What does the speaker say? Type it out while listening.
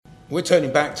We're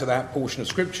turning back to that portion of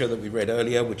Scripture that we read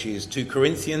earlier, which is 2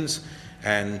 Corinthians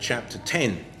and chapter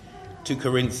 10. 2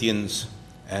 Corinthians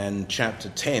and chapter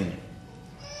 10.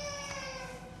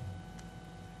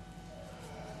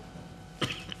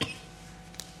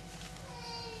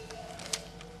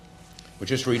 We'll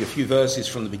just read a few verses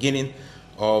from the beginning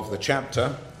of the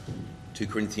chapter, 2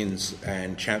 Corinthians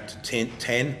and chapter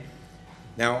 10.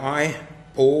 Now I,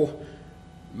 Paul,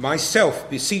 myself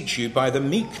beseech you by the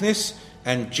meekness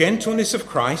and gentleness of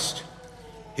Christ,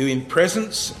 who in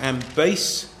presence am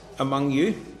base among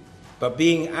you, but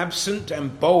being absent am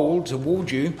bold toward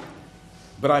you.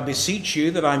 But I beseech you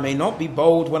that I may not be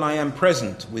bold when I am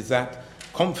present, with that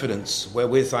confidence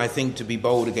wherewith I think to be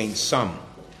bold against some,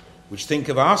 which think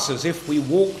of us as if we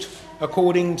walked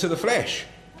according to the flesh.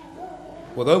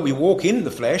 For though we walk in the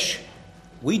flesh,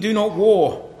 we do not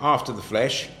war after the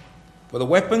flesh. For the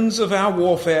weapons of our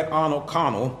warfare are not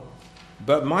carnal,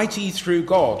 but mighty through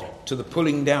God to the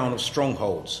pulling down of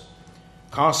strongholds,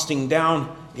 casting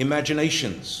down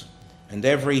imaginations, and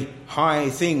every high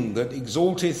thing that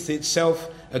exalteth itself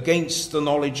against the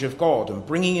knowledge of God, and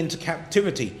bringing into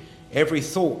captivity every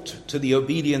thought to the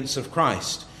obedience of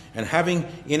Christ, and having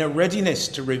in a readiness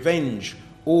to revenge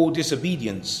all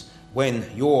disobedience when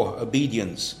your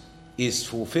obedience is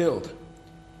fulfilled.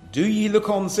 Do ye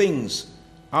look on things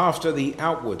after the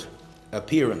outward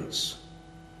appearance?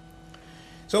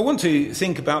 So I want to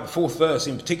think about the fourth verse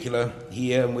in particular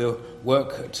here, and we'll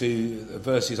work to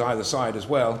verses either side as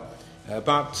well.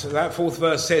 But that fourth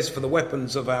verse says, for the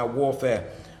weapons of our warfare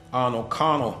are not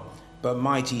carnal, but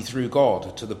mighty through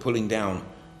God to the pulling down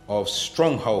of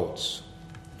strongholds.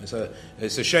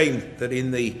 It's a shame that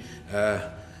in the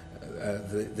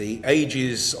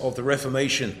ages of the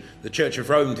Reformation, the Church of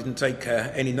Rome didn't take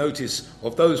any notice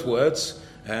of those words,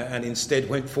 and instead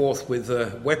went forth with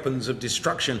weapons of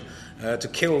destruction to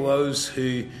kill those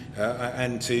who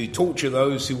and to torture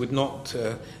those who would not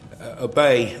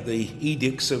obey the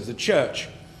edicts of the church.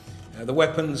 The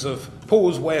weapons of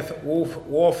Paul's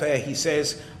warfare, he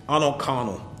says, are not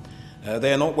carnal.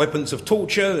 They are not weapons of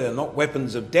torture, they are not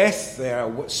weapons of death, they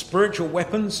are spiritual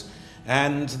weapons,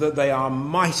 and that they are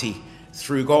mighty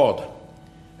through God.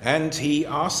 And he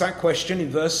asks that question in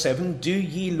verse 7, do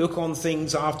ye look on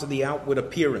things after the outward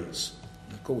appearance?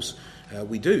 And of course,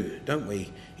 we do, don't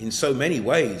we? In so many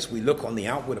ways, we look on the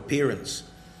outward appearance.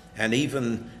 And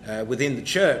even within the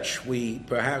church, we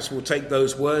perhaps will take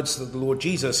those words that the Lord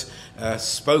Jesus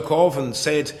spoke of and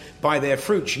said, by their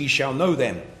fruits ye shall know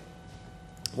them.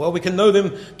 Well, we can know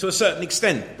them to a certain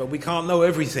extent, but we can't know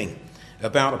everything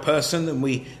about a person, and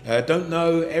we don't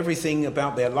know everything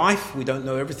about their life. We don't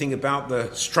know everything about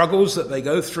the struggles that they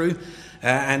go through.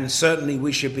 And certainly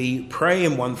we should be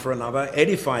praying one for another,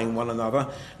 edifying one another,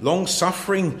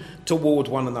 long-suffering toward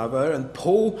one another. And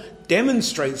Paul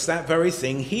demonstrates that very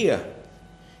thing here.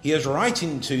 He is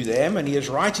writing to them, and he is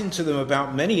writing to them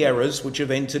about many errors which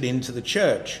have entered into the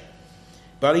church.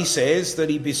 But he says that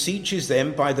he beseeches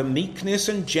them by the meekness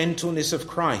and gentleness of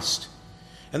Christ.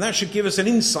 And that should give us an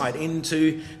insight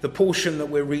into the portion that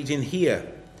we're reading here.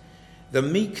 The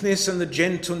meekness and the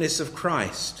gentleness of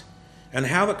Christ, and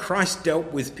how that Christ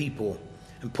dealt with people.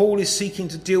 And Paul is seeking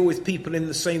to deal with people in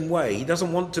the same way. He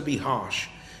doesn't want to be harsh.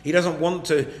 He doesn't want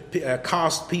to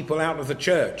cast people out of the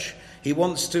church. He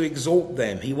wants to exhort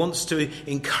them. He wants to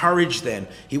encourage them.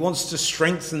 He wants to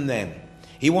strengthen them.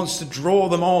 He wants to draw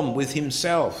them on with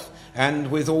himself and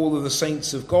with all of the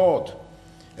saints of God.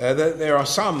 There are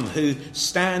some who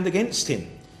stand against him,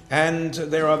 and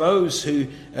there are those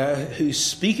who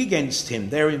speak against him.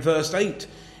 There in verse 8,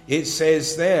 it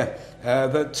says there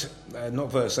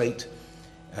not verse 8,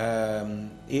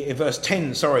 in verse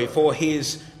 10, for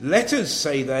his letters,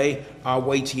 say they, are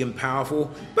weighty and powerful,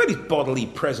 but his bodily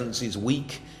presence is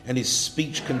weak and his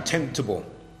speech contemptible.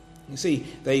 You see,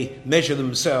 they measure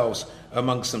themselves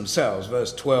amongst themselves.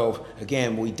 Verse 12,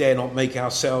 again, we dare not make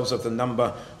ourselves of the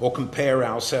number or compare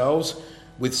ourselves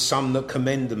with some that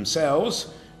commend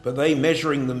themselves, but they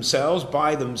measuring themselves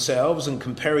by themselves and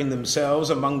comparing themselves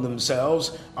among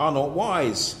themselves are not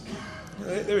wise.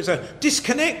 There is a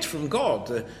disconnect from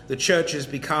God. The church has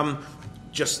become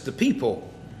just the people,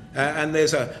 and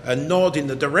there's a nod in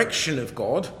the direction of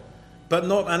God, but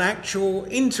not an actual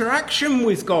interaction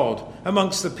with God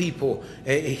amongst the people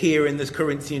here in the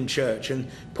Corinthian church. And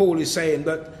Paul is saying,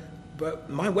 but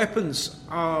my weapons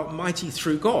are mighty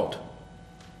through God.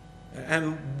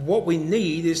 And what we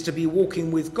need is to be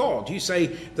walking with God. You say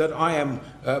that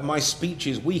my speech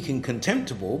is weak and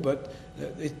contemptible, but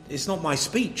it's not my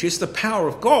speech. It's the power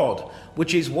of God,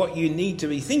 which is what you need to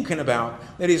be thinking about.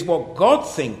 That is what God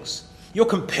thinks. You're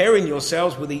comparing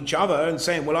yourselves with each other and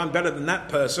saying, well, I'm better than that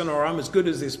person, or I'm as good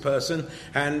as this person,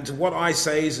 and what I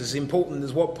say is as important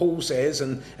as what Paul says,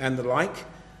 and the like.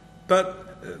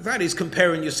 But that is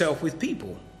comparing yourself with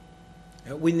people.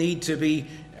 We need to be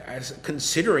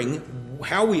considering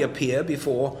how we appear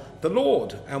before the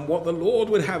Lord and what the Lord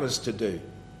would have us to do.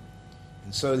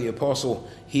 And so the apostle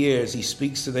here, as he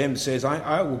speaks to them, says,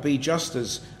 I will be just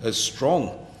as strong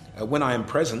when I am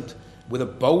present, with a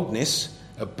boldness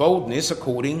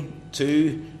according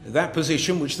to that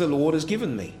position which the Lord has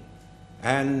given me.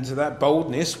 And that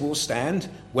boldness will stand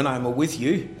when I'm with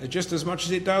you just as much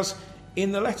as it does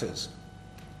in the letters.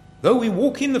 Though we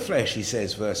walk in the flesh, he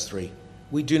says, verse 3,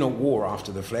 we do not war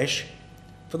after the flesh,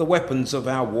 for the weapons of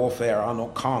our warfare are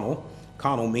not carnal.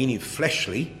 Carnal meaning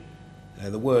fleshly.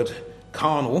 The word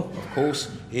carnal, of course,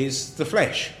 is the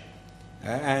flesh.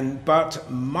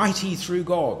 But mighty through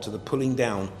God to the pulling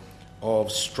down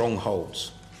of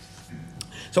strongholds.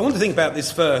 So I want to think about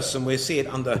this verse, and we'll see it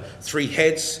under three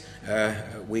heads.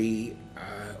 We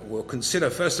will consider,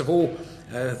 first of all,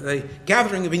 the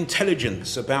gathering of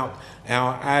intelligence about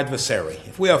our adversary.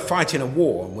 If we are fighting a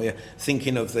war, and we're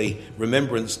thinking of the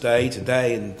Remembrance Day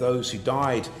today and those who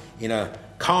died in a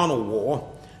carnal war,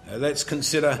 let's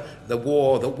consider the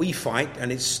war that we fight,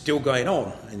 and it's still going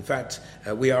on. In fact,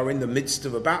 we are in the midst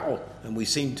of a battle, and we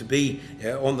seem to be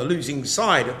on the losing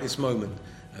side at this moment.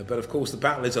 But of course, the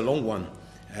battle is a long one,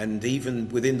 and even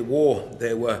within the war,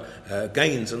 there were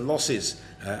gains and losses,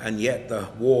 and yet the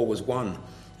war was won.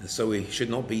 And so we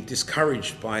should not be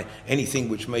discouraged by anything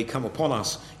which may come upon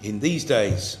us in these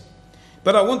days.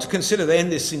 But I want to consider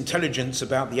then this intelligence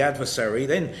about the adversary,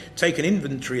 then take an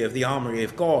inventory of the armoury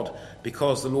of God,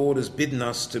 because the Lord has bidden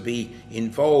us to be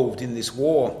involved in this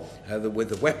war with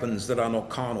the weapons that are not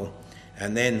carnal.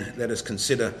 And then let us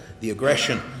consider the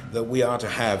aggression that we are to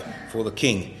have for the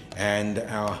King and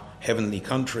our heavenly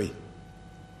country.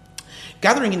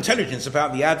 Gathering intelligence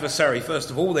about the adversary, first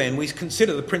of all, then, we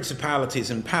consider the principalities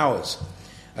and powers.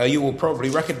 You will probably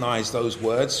recognise those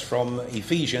words from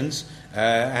Ephesians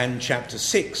and chapter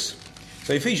 6.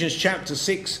 So Ephesians chapter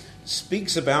 6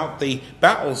 speaks about the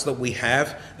battles that we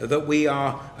have, that we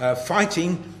are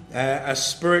fighting a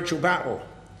spiritual battle.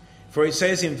 For it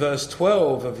says in verse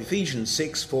 12 of Ephesians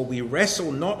 6, for we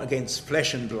wrestle not against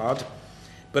flesh and blood,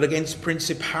 but against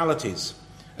principalities,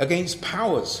 against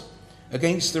powers,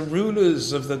 against the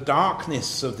rulers of the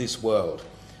darkness of this world,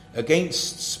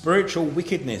 against spiritual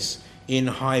wickedness in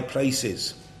high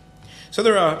places. So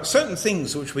there are certain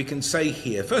things which we can say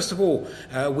here. First of all,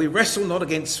 we wrestle not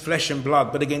against flesh and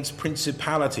blood, but against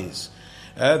principalities.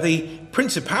 The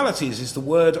principalities is the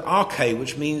word arche,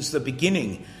 which means the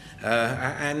beginning.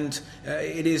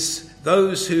 It is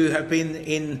those who have been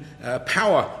in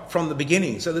power from the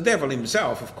beginning. So the devil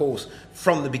himself, of course,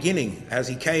 from the beginning, as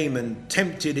he came and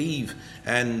tempted Eve,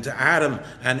 and Adam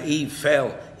and Eve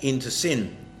fell into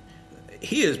sin.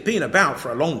 He has been about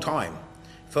for a long time.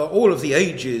 For all of the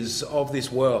ages of this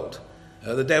world,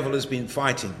 the devil has been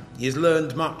fighting. He has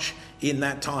learned much in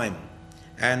that time,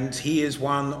 and he is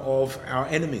one of our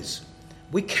enemies.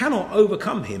 We cannot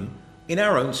overcome him in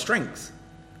our own strength.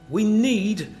 We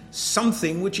need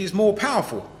something which is more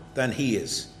powerful than he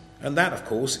is, and that, of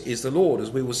course, is the Lord,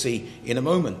 as we will see in a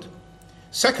moment.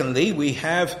 Secondly, we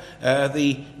have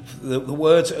the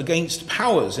words against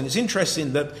powers. And it's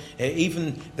interesting that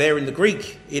even there in the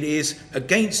Greek, it is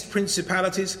against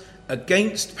principalities,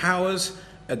 against powers,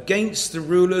 against the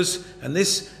rulers. And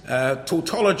this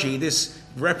tautology, this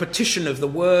repetition of the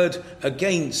word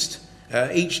against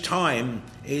each time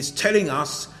is telling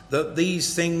us that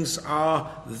these things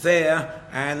are there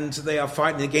and they are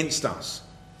fighting against us.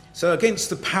 So against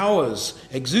the powers,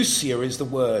 exousia is the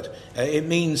word. It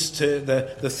means to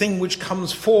the thing which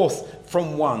comes forth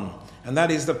from one. And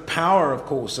that is the power, of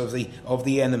course, of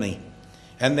the enemy.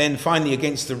 And then finally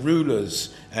against the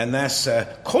rulers. And that's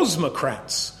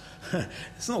cosmocrats.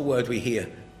 It's not a word we hear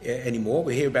anymore.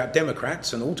 We hear about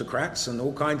democrats and autocrats and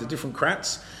all kinds of different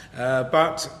crats.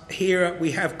 But here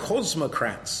we have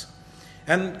cosmocrats.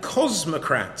 And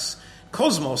cosmocrats.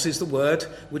 Cosmos is the word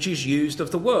which is used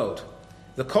of the world.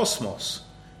 The cosmos.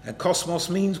 And cosmos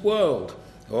means world.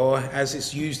 Or as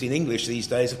it's used in English these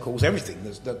days, of course, everything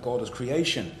that God has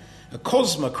creation.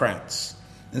 Cosmocrats.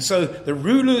 And so the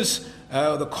rulers,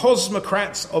 the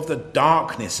cosmocrats of the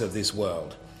darkness of this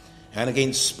world. And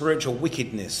against spiritual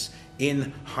wickedness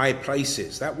in high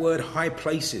places. That word high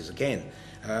places, again.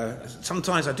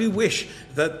 Sometimes I do wish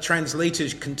that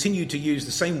translators continue to use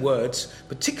the same words,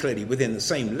 particularly within the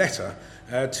same letter,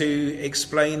 to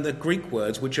explain the Greek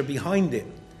words which are behind it.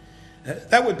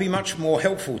 That would be much more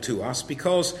helpful to us,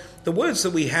 because the words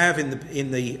that we have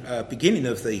in the beginning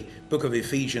of the book of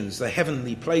Ephesians, the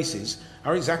heavenly places,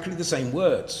 are exactly the same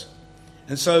words.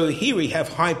 And so here we have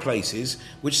high places,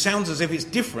 which sounds as if it's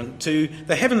different to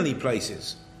the heavenly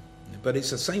places, but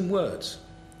it's the same words.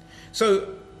 So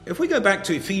if we go back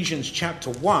to Ephesians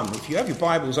chapter 1, if you have your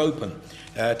Bibles open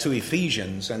to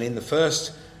Ephesians, and in the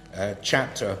first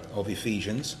chapter of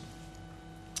Ephesians,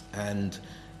 and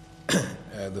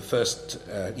the first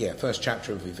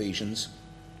chapter of Ephesians,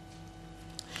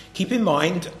 keep in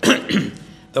mind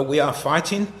that we are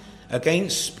fighting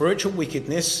against spiritual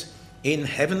wickedness in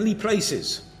heavenly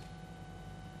places.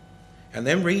 And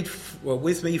then read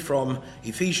with me from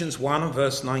Ephesians 1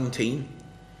 verse 19.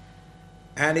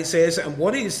 And it says, "And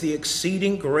what is the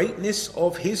exceeding greatness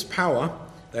of his power,"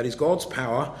 that is God's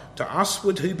power, "to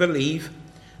usward who believe,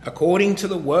 according to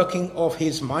the working of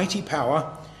his mighty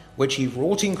power, which he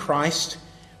wrought in Christ,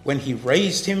 when he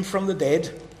raised him from the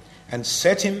dead, and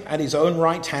set him at his own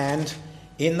right hand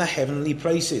in the heavenly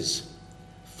places,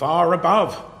 far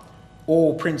above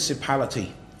all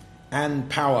principality and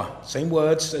power," same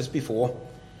words as before,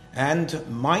 "and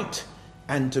might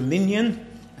and dominion,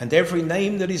 and every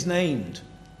name that is named,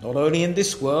 not only in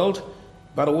this world,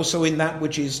 but also in that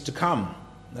which is to come."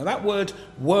 Now that word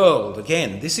world,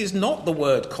 again, this is not the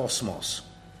word cosmos.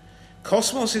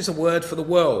 Cosmos is a word for the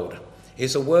world.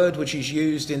 It's a word which is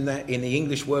used in the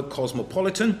English word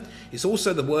cosmopolitan. It's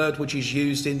also the word which is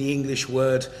used in the English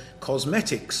word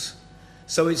cosmetics.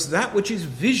 So it's that which is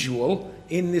visual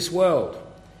in this world.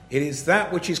 It is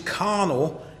that which is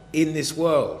carnal in this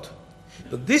world.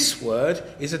 But this word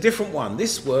is a different one.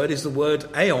 This word is the word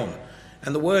aeon.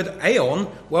 And the word aeon,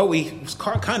 well, we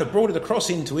kind of brought it across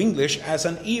into English as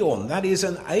an eon. That is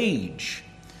an age.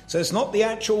 So it's not the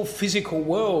actual physical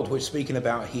world we're speaking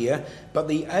about here, but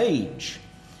the age.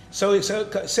 So it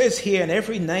says here, "in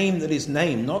every name that is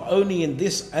named, not only in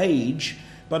this age,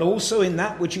 but also in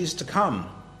that which is to come,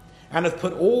 and hath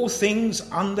put all things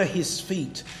under his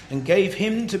feet, and gave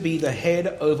him to be the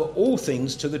head over all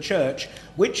things to the church,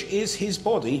 which is his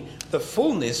body, the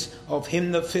fullness of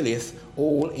him that filleth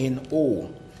all in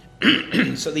all."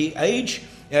 So the age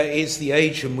is the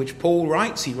age in which Paul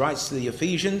writes. He writes to the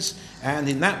Ephesians, and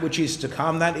in that which is to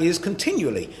come, that is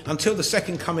continually until the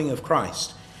second coming of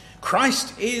Christ.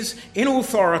 Christ is in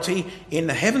authority in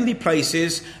the heavenly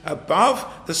places, above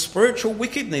the spiritual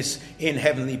wickedness in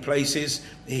heavenly places.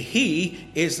 He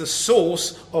is the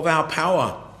source of our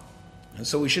power. And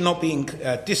so we should not be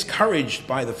discouraged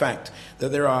by the fact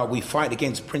that we fight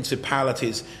against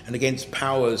principalities and against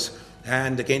powers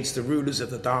and against the rulers of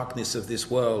the darkness of this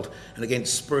world and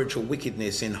against spiritual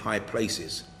wickedness in high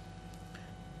places.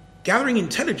 Gathering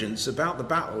intelligence about the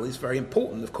battle is very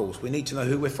important, of course. We need to know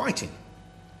who we're fighting.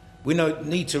 We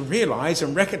need to realize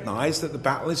and recognize that the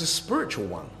battle is a spiritual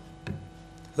one.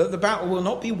 That the battle will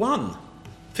not be won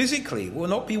physically, will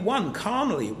not be won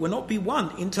carnally, will not be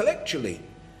won intellectually.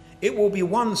 It will be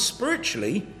won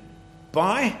spiritually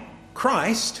by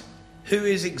Christ, who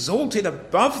is exalted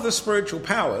above the spiritual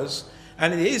powers,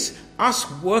 and it is us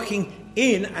working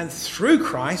in and through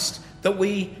Christ that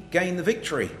we gain the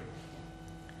victory.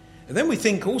 And then we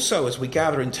think also, as we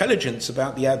gather intelligence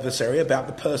about the adversary, about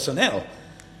the personnel.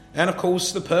 And of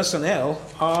course, the personnel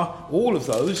are all of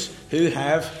those who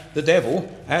have the devil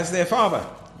as their father.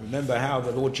 Remember how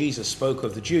the Lord Jesus spoke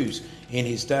of the Jews in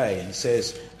his day, and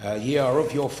says, "Ye are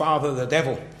of your father the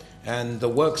devil, and the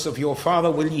works of your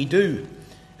father will ye do."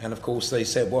 And of course they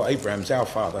said, "Well, Abraham's our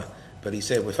father." But he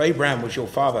said, "If Abraham was your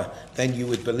father, then you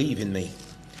would believe in me."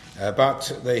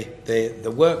 But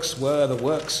the works were the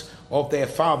works of their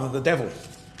father, the devil.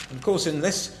 And of course,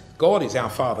 unless God is our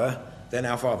father, then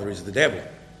our father is the devil.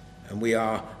 And we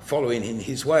are following in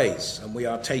his ways, and we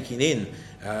are taking in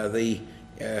the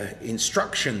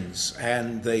instructions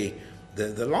and the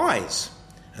lies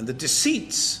and the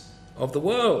deceits of the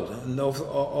world and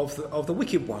of the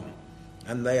wicked one.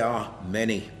 And they are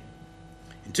many.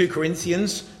 In 2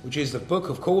 Corinthians, which is the book,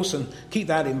 of course, and keep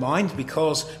that in mind,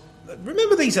 because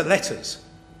remember, these are letters.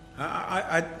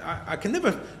 I can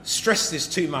never stress this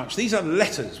too much. These are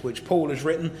letters which Paul has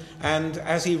written, and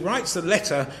as he writes the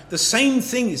letter, the same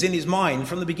thing is in his mind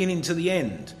from the beginning to the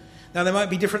end. Now, there might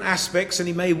be different aspects, and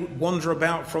he may wander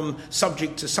about from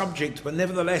subject to subject, but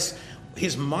nevertheless,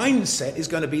 his mindset is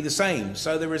going to be the same.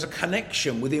 So there is a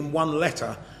connection within one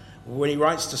letter. When he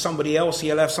writes to somebody else,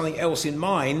 he'll have something else in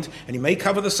mind, and he may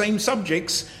cover the same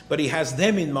subjects, but he has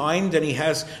them in mind, and he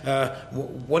has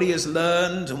what he has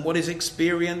learned and what he's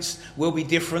experienced will be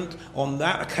different on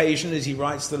that occasion as he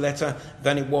writes the letter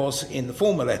than it was in the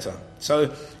former letter.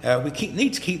 So we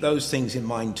need to keep those things in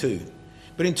mind too.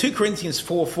 But in 2 Corinthians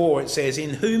 4:4 it says,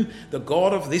 "In whom the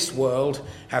God of this world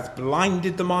hath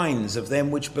blinded the minds of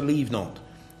them which believe not,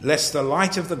 lest the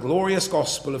light of the glorious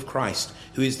gospel of Christ,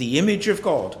 who is the image of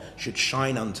God, should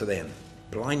shine unto them."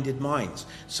 Blinded minds.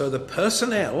 So the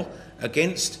personnel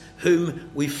against whom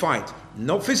we fight,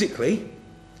 not physically,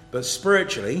 but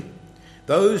spiritually,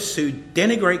 those who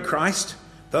denigrate Christ,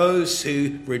 those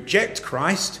who reject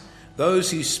Christ,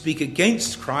 those who speak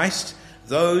against Christ,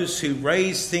 those who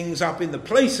raise things up in the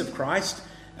place of Christ,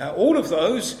 all of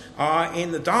those are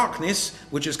in the darkness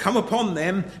which has come upon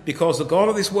them because the God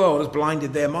of this world has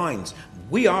blinded their minds.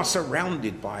 We are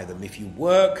surrounded by them. If you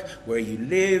work, where you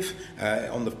live,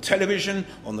 on the television,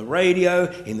 on the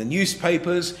radio, in the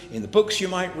newspapers, in the books you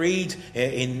might read,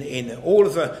 in all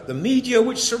of the media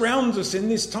which surrounds us in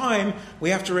this time, we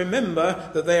have to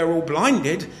remember that they are all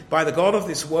blinded by the God of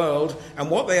this world, and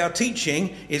what they are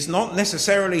teaching is not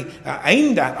necessarily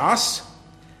aimed at us,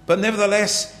 but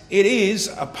nevertheless it is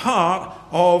a part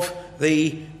of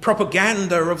the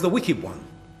propaganda of the wicked one.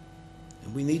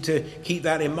 We need to keep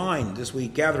that in mind as we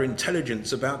gather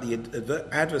intelligence about the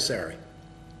adversary.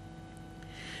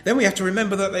 Then we have to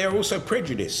remember that they are also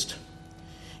prejudiced.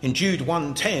 In Jude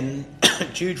 1:10,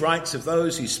 Jude writes of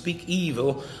those who speak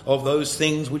evil of those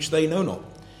things which they know not,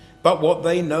 but what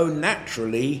they know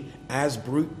naturally as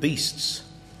brute beasts.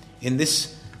 In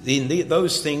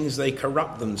those things they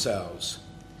corrupt themselves.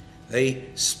 They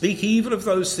speak evil of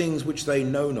those things which they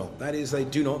know not. That is, they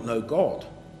do not know God.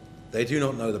 They do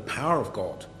not know the power of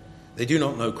God. They do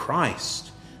not know Christ.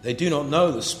 They do not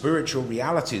know the spiritual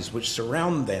realities which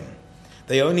surround them.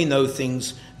 They only know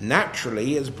things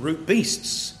naturally as brute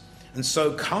beasts, and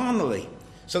so carnally.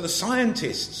 So the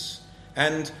scientists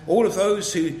and all of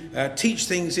those who teach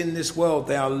things in this world,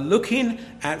 they are looking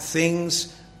at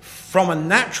things from a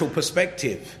natural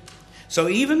perspective. So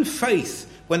even faith,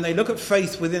 when they look at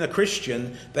faith within a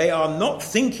Christian, they are not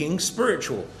thinking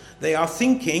spiritual. They are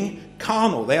thinking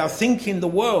carnal. They are thinking the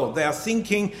world. They are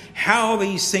thinking how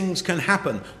these things can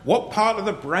happen. What part of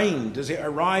the brain does it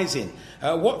arise in?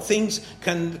 What things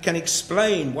can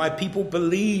explain why people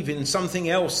believe in something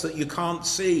else that you can't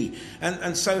see?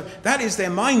 And so that is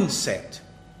their mindset.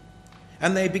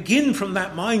 And they begin from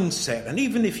that mindset. And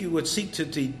even if you would seek to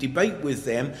debate with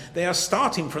them, they are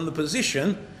starting from the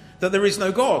position that there is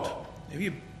no God. If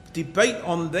you debate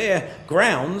on their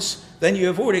grounds, then you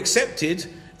have already accepted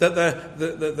that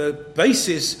the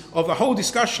basis of the whole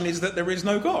discussion is that there is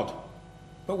no God.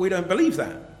 But we don't believe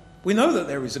that. We know that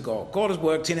there is a God. God has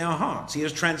worked in our hearts. He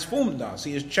has transformed us.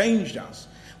 He has changed us.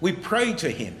 We pray to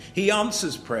him. He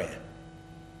answers prayer.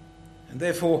 And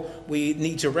therefore, we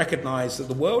need to recognize that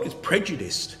the world is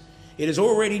prejudiced. It is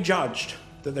already judged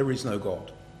that there is no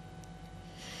God.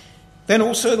 Then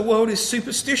also the world is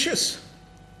superstitious.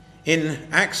 In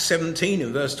Acts 17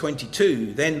 and verse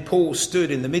 22, then Paul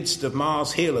stood in the midst of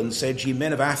Mars Hill and said, "Ye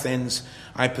men of Athens,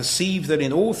 I perceive that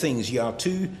in all things ye are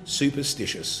too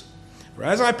superstitious. For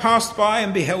as I passed by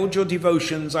and beheld your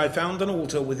devotions, I found an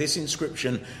altar with this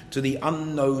inscription, to the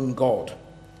unknown God,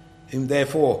 whom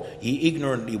therefore ye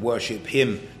ignorantly worship,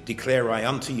 him declare I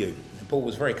unto you." And Paul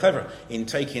was very clever in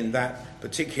taking that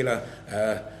particular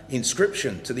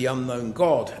inscription, to the unknown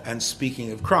God, and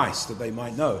speaking of Christ, that they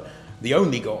might know the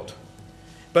only God.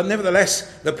 But nevertheless,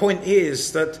 the point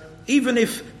is that even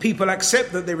if people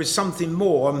accept that there is something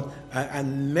more,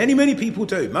 and many, many people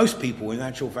do, most people in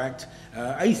actual fact,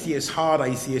 atheists, hard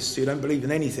atheists who don't believe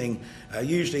in anything,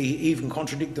 usually even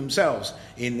contradict themselves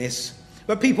in this.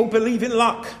 But people believe in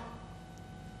luck,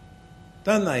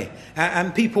 don't they?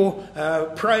 And people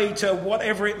pray to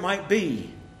whatever it might be,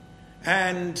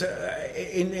 and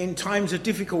in times of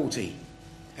difficulty.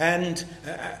 And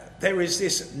there is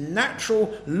this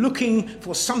natural looking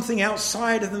for something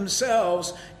outside of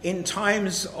themselves in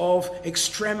times of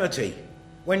extremity,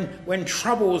 when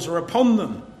troubles are upon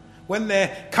them, when they're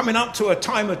coming up to a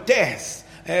time of death,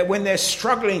 when they're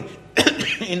struggling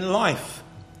in life.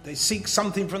 They seek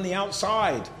something from the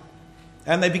outside,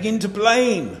 and they begin to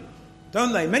blame,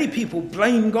 don't they? Many people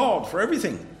blame God for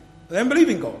everything. They don't believe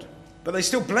in God, but they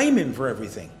still blame him for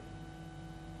everything.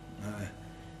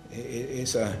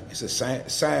 It's a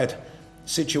sad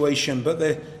situation, but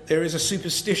there is a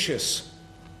superstitious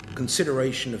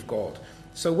consideration of God.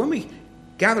 So when we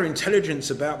gather intelligence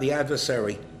about the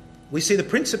adversary, we see the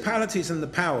principalities and the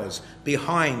powers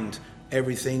behind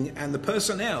everything, and the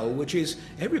personnel, which is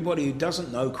everybody who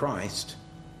doesn't know Christ,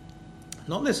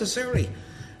 not necessarily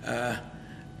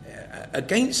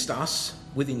against us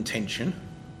with intention,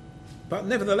 but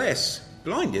nevertheless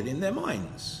blinded in their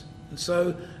minds. And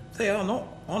so they are not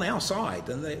on our side,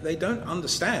 and they don't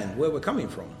understand where we're coming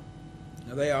from.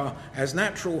 They are as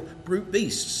natural brute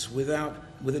beasts with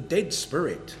a dead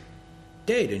spirit,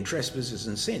 dead in trespasses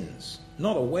and sins,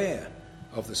 not aware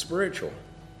of the spiritual,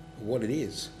 or what it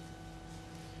is.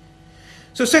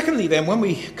 So secondly then, when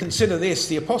we consider this,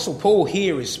 the Apostle Paul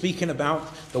here is speaking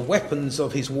about the weapons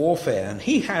of his warfare, and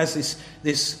he has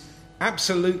this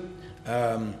absolute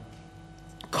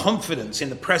confidence in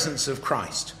the presence of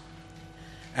Christ.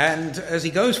 And as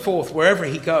he goes forth, wherever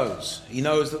he goes, he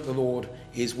knows that the Lord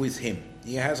is with him.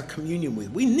 He has a communion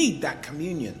with. We need that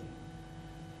communion.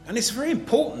 And it's very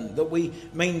important that we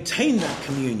maintain that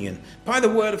communion by the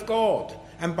word of God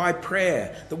and by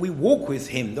prayer, that we walk with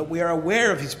him, that we are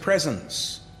aware of his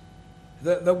presence,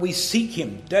 that we seek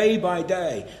him day by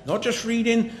day, not just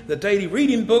reading the daily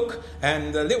reading book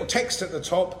and the little text at the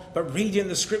top, but reading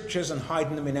the scriptures and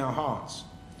hiding them in our hearts.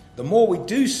 The more we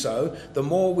do so, the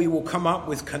more we will come up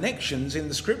with connections in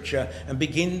the scripture and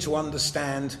begin to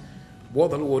understand what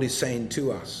the Lord is saying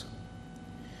to us.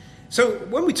 So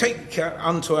when we take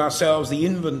unto ourselves the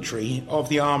inventory of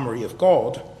the armoury of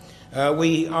God,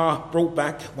 we are brought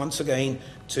back once again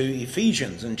to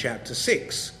Ephesians in chapter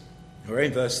 6. Where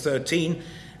in verse 13,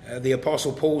 the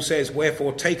Apostle Paul says,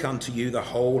 "Wherefore take unto you the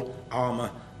whole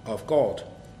armour of God,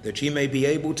 that ye may be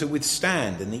able to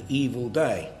withstand in the evil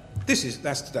day."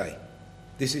 That's today.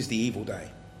 This is the evil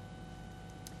day.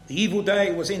 The evil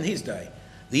day was in his day.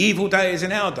 The evil day is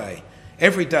in our day.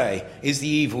 Every day is the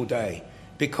evil day,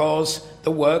 because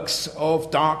the works of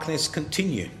darkness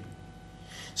continue.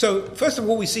 So, first of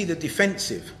all, we see the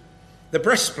defensive, the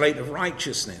breastplate of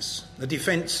righteousness. The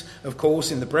defence, of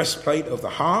course, in the breastplate of the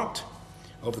heart,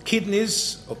 of the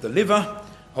kidneys, of the liver,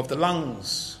 of the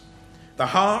lungs. The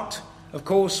heart, of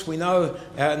course, we know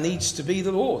needs to be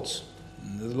the Lord's.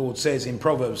 The Lord says in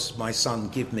Proverbs, "My son,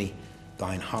 give me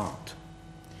thine heart."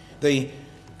 The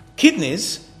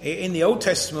kidneys in the Old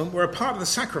Testament were a part of the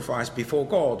sacrifice before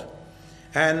God,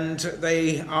 and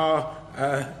they are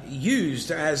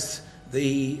used as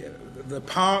the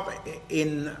part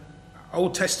in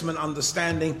Old Testament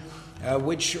understanding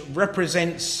which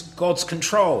represents God's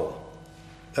control,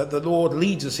 that the Lord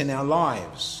leads us in our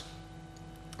lives.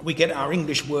 We get our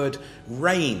English word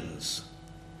reigns,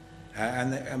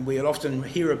 and we'll often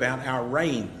hear about our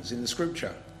reigns in the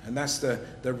scripture, and that's the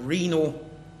renal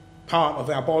part of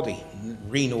our body.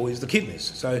 Renal is the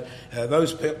kidneys, so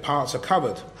those parts are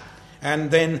covered.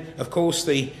 And then, of course,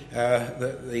 the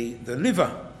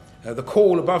liver, the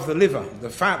caul above the liver, the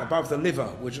fat above the liver,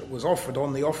 which was offered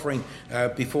on the offering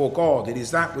before God. It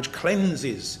is that which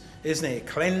cleanses, isn't it? It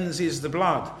cleanses the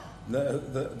blood,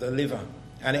 the liver.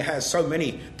 And it has so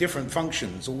many different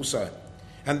functions also.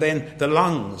 And then the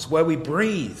lungs, where we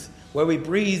breathe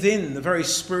in the very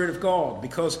Spirit of God.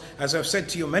 Because, as I've said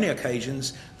to you on many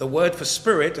occasions, the word for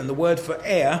spirit and the word for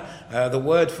air, the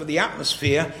word for the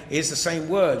atmosphere, is the same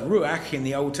word, ruach, in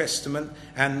the Old Testament,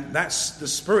 and that's the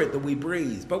spirit that we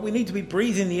breathe. But we need to be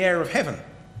breathing the air of heaven.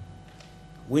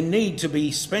 We need to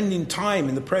be spending time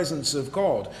in the presence of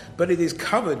God, but it is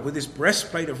covered with this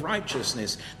breastplate of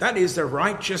righteousness. That is the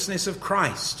righteousness of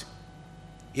Christ.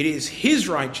 It is his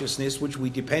righteousness which we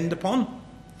depend upon.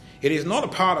 It is not a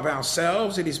part of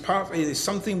ourselves. It is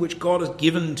something which God has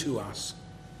given to us,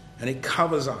 and it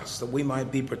covers us that we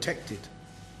might be protected.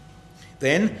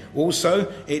 Then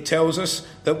also it tells us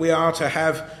that we are to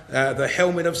have the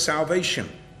helmet of salvation.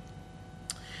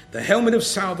 The helmet of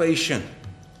salvation.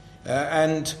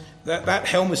 And that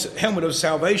helmet of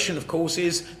salvation, of course,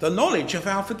 is the knowledge of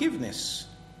our forgiveness.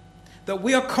 That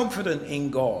we are confident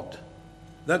in God.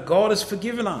 That God has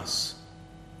forgiven us.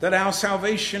 That our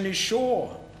salvation is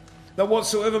sure. That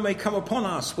whatsoever may come upon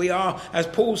us, we are, as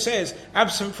Paul says,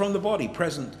 absent from the body,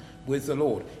 present with the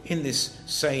Lord, in this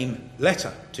same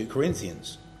letter to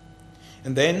Corinthians.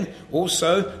 And then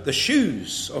also the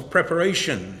shoes of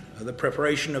preparation, the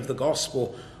preparation of the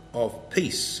gospel of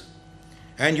peace.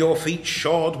 And your feet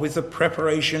shod with the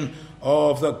preparation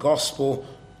of the gospel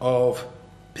of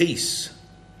peace.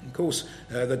 Of course,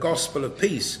 the gospel of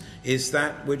peace is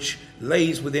that which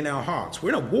lays within our hearts. We're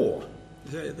in a war.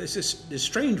 There's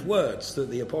strange words that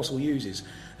the apostle uses.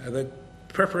 The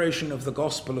preparation of the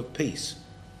gospel of peace.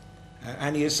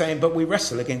 And he is saying, but we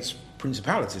wrestle against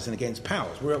principalities and against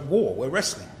powers. We're at war, we're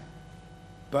wrestling.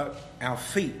 But our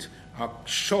feet are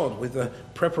shod with the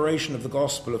preparation of the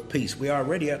gospel of peace. We are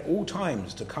ready at all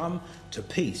times to come to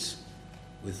peace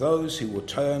with those who will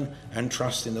turn and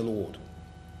trust in the Lord.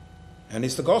 And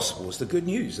it's the gospel, it's the good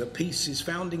news that peace is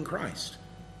found in Christ.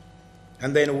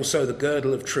 And then also the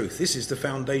girdle of truth. This is the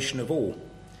foundation of all.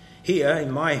 Here in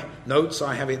my notes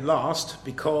I have it last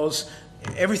because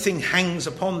everything hangs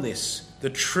upon this.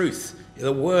 The truth,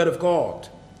 the word of God.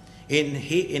 In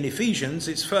Ephesians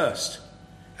it's first.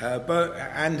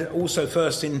 and also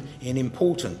first in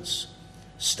importance.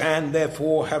 Stand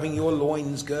therefore, having your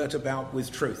loins girt about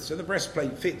with truth. So the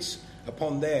breastplate fits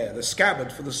upon there. The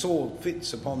scabbard for the sword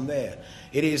fits upon there.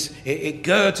 It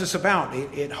girds us about.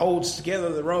 It holds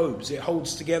together the robes. It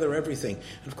holds together everything.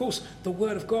 And of course, the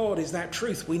word of God is that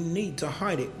truth. We need to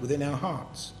hide it within our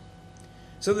hearts.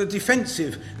 So the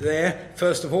defensive there,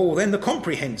 first of all, then the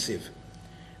comprehensive,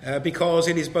 because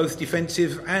it is both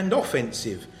defensive and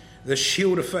offensive. The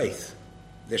shield of faith.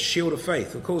 The shield of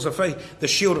faith. Of course, the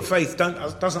shield of faith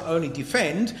doesn't only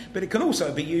defend, but it can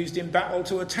also be used in battle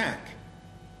to attack.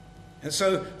 And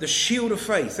so the shield of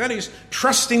faith, that is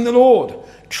trusting the Lord,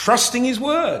 trusting his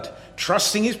word,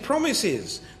 trusting his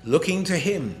promises, looking to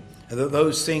him, that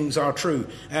those things are true.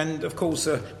 And of course,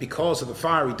 because of the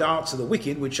fiery darts of the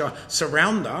wicked, which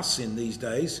surround us in these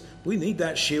days, we need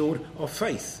that shield of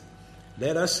faith.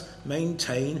 Let us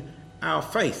maintain our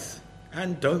faith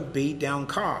and don't be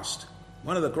downcast.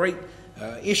 One of the great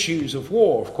issues of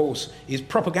war, of course, is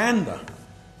propaganda.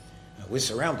 We're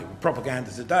surrounded with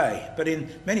propaganda today, but in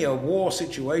many a war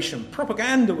situation,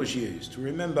 propaganda was used.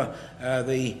 Remember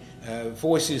the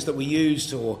voices that we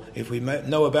used, or if we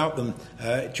know about them,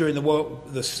 during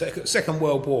the Second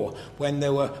World War, when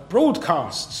there were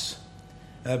broadcasts,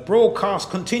 broadcast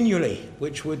continually,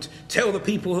 which would tell the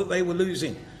people that they were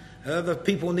losing. The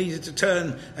people needed to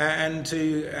turn and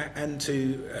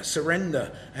to surrender,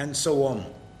 and so on.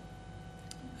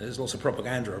 There's lots of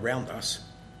propaganda around us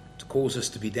to cause us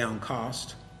to be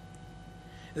downcast.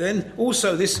 Then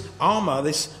also this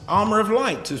armour of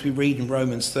light, as we read in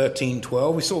Romans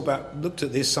 13:12. We looked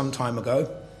at this some time ago.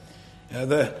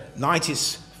 The night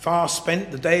is far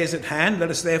spent, the day is at hand.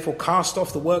 Let us therefore cast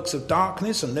off the works of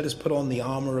darkness, and let us put on the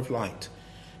armour of light.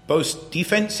 Both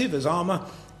defensive as armour,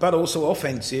 but also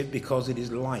offensive because it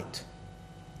is light.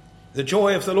 The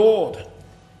joy of the Lord.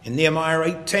 In Nehemiah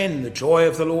 8:10, the joy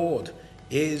of the Lord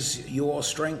is your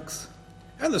strength.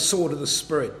 And the sword of the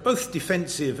Spirit, both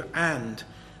defensive and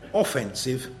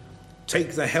offensive.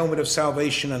 Take the helmet of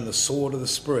salvation and the sword of the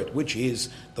Spirit, which is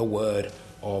the word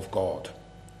of God.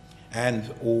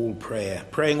 And all prayer,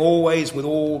 praying always with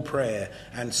all prayer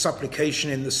and supplication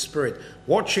in the Spirit,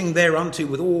 watching thereunto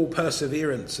with all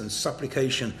perseverance and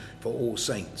supplication for all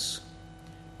saints,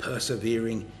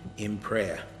 persevering in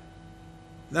prayer.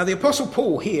 Now the Apostle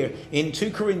Paul here in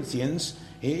 2 Corinthians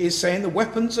is saying the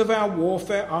weapons of our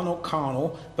warfare are not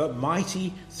carnal, but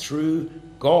mighty through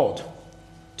God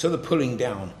to the pulling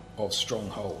down of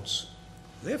strongholds.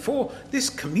 Therefore,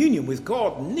 this communion with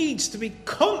God needs to be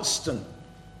constant,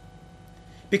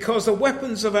 because the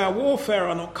weapons of our warfare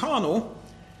are not carnal,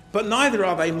 but neither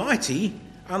are they mighty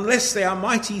unless they are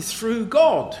mighty through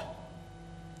God.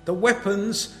 The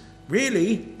weapons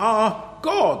really are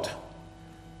God.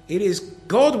 It is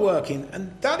God working,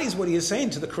 and that is what he is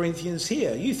saying to the Corinthians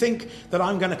here. You think that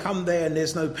I'm going to come there and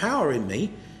there's no power in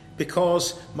me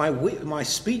because my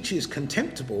speech is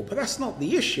contemptible, but that's not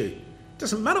the issue. It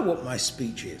doesn't matter what my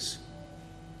speech is.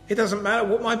 It doesn't matter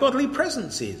what my bodily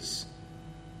presence is.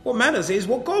 What matters is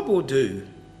what God will do.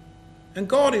 And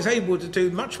God is able to do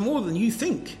much more than you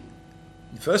think.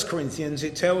 In 1 Corinthians,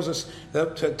 it tells us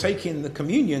that taking the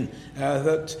communion,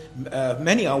 that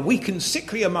many are weak and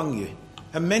sickly among you,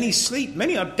 and many sleep,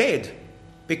 many are dead,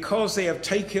 because they have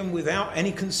taken without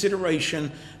any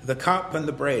consideration the cup and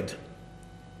the bread.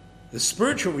 The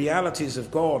spiritual realities of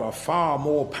God are far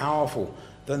more powerful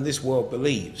than this world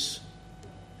believes,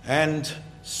 and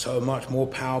so much more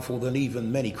powerful than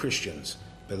even many Christians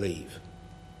believe.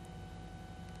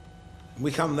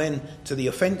 We come then to the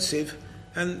offensive,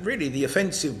 and really the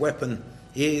offensive weapon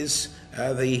is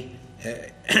our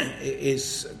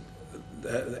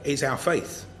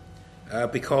faith.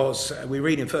 Because we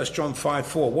read in 1 John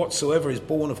 5:4, whatsoever is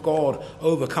born of God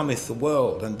overcometh the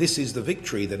world, and this is the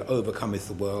victory that overcometh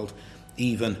the world,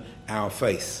 even our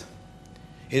faith.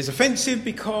 It is offensive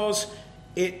because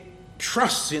it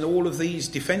trusts in all of these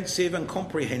defensive and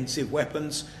comprehensive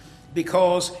weapons,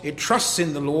 because it trusts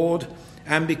in the Lord,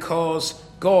 and because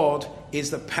God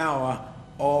is the power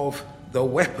of the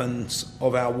weapons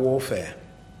of our warfare.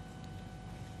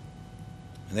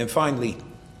 And then finally,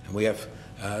 and we have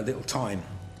little time,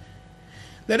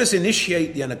 let us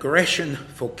initiate an aggression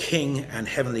for king and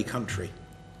heavenly country.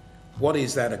 What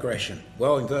is that aggression?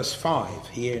 Well, in verse 5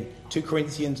 here in 2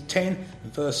 Corinthians 10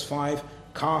 and verse 5,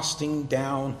 casting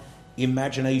down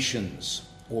imaginations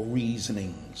or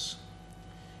reasonings.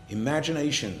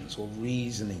 Imaginations or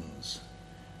reasonings,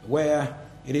 where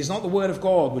it is not the word of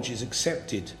God which is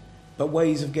accepted, but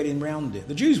ways of getting round it.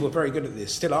 The Jews were very good at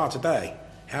this, still are today,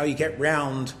 how you get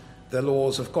round the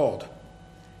laws of God.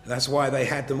 That's why they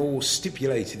had them all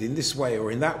stipulated in this way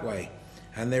or in that way.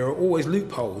 and there are always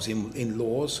loopholes in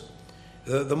laws.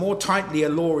 The more tightly a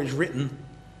law is written,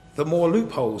 the more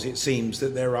loopholes it seems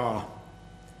that there are,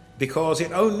 because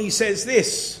it only says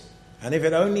this, and if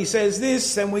it only says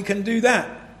this, then we can do that.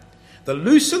 The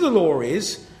looser the law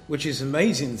is, which is an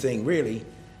amazing thing really,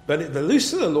 but the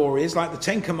looser the law is, like the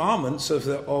Ten Commandments of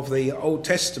the Old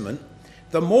Testament,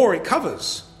 the more it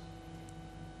covers.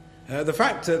 The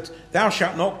fact that thou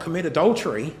shalt not commit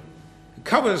adultery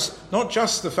covers not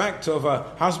just the fact of a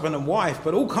husband and wife,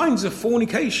 but all kinds of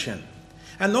fornication.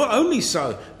 And not only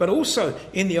so, but also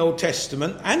in the Old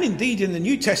Testament, and indeed in the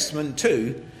New Testament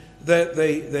too,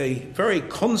 the very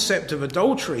concept of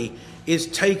adultery is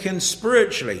taken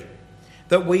spiritually.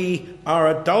 That we are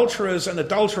adulterers and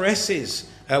adulteresses,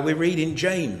 we read in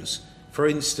James, for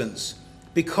instance,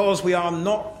 because we are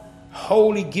not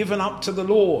wholly given up to the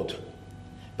Lord,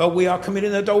 but we are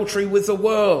committing adultery with the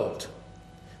world.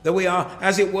 That we are,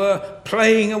 as it were,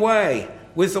 playing away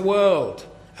with the world,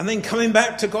 and then coming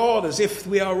back to God as if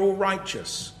we are all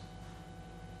righteous.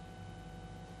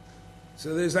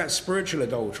 So there's that spiritual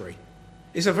adultery.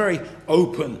 It's a very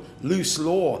open, loose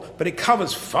law, but it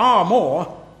covers far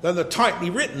more than the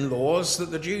tightly written laws that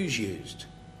the Jews used.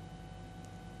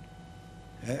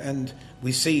 And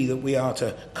we see that we are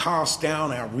to cast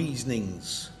down our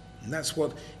reasonings, and that's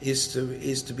what is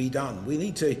to be done. We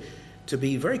need to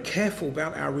be very careful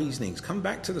about our reasonings. Come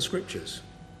back to the Scriptures.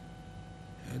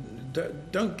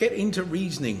 Don't get into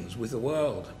reasonings with the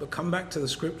world, but come back to the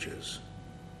Scriptures.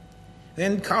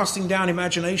 Then casting down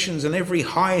imaginations and every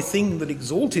high thing that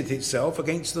exalteth itself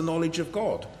against the knowledge of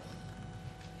God.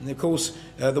 And of course,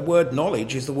 the word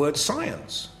knowledge is the word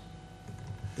science.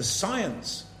 The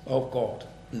science of God.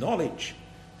 Knowledge.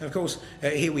 And of course,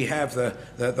 here we have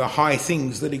the high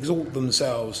things that exalt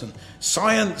themselves. And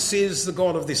science is the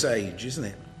God of this age, isn't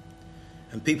it?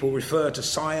 And people refer to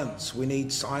science. We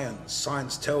need science.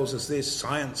 Science tells us this.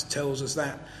 Science tells us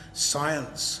that.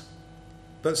 Science.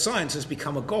 But science has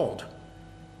become a god.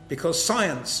 Because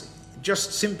science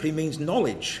just simply means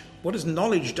knowledge. What is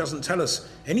knowledge doesn't tell us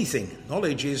anything.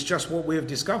 Knowledge is just what we have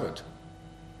discovered.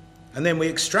 And then we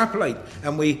extrapolate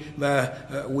and we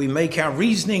make our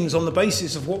reasonings on the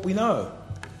basis of what we know.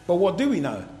 But what do we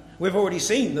know? We've already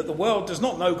seen that the world does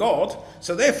not know God,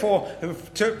 so therefore,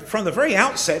 from the very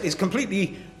outset, is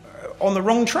completely on the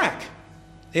wrong track.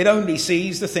 It only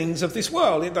sees the things of this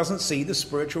world. It doesn't see the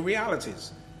spiritual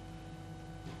realities.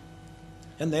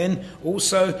 And then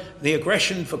also the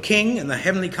aggression for king and the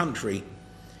heavenly country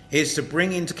is to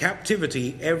bring into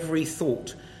captivity every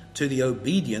thought to the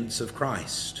obedience of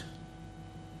Christ.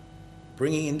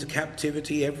 Bringing into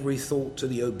captivity every thought to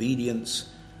the obedience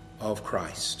of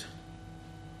Christ.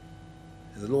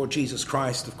 The Lord Jesus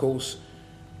Christ, of course,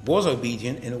 was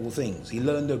obedient in all things. He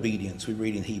learned obedience, we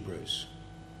read in Hebrews.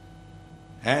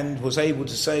 And was able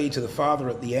to say to the Father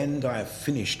at the end, I have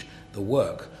finished the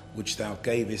work which thou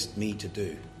gavest me to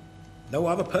do. No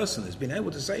other person has been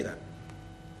able to say that.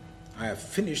 I have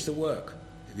finished the work.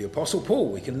 The Apostle Paul,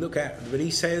 we can look at, but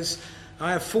he says,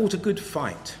 I have fought a good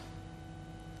fight.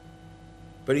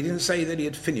 But he didn't say that he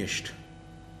had finished.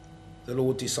 The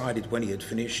Lord decided when he had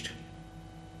finished.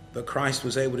 But Christ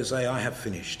was able to say, I have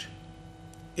finished.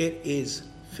 It is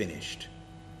finished.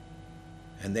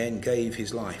 And then gave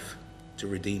his life to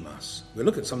redeem us. We'll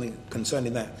look at something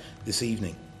concerning that this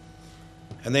evening.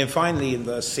 And then finally in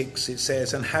verse 6 it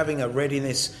says, and having a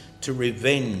readiness to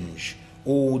revenge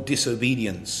all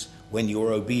disobedience when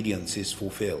your obedience is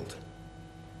fulfilled.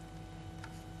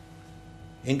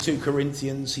 In 2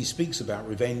 Corinthians he speaks about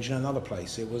revenge in another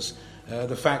place. It was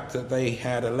the fact that they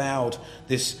had allowed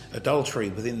this adultery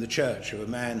within the church of a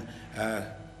man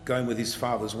going with his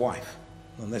father's wife.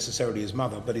 Not necessarily his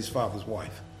mother, but his father's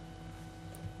wife.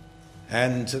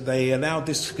 And they allowed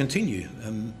this to continue.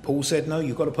 And Paul said, no,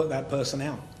 you've got to put that person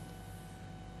out.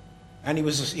 And he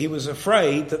was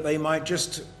afraid that they might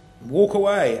just walk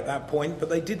away at that point, but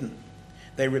they didn't.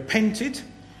 They repented,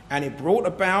 and it brought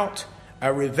about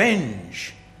a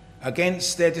revenge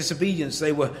against their disobedience.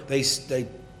 They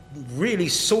really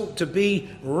sought to be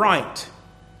right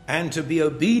and to be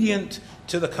obedient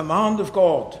to the command of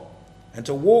God and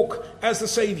to walk as the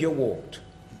Saviour walked.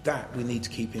 That we need to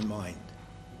keep in mind,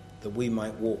 that we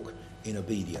might walk in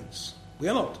obedience. We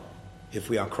are not, if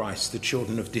we are Christ, the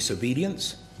children of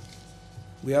disobedience.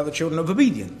 We are the children of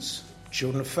obedience,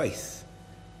 children of faith.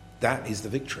 That is the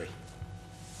victory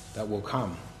that will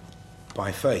come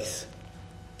by faith,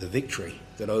 the victory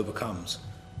that overcomes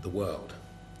the world.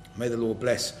 May the Lord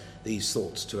bless these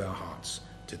thoughts to our hearts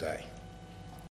today.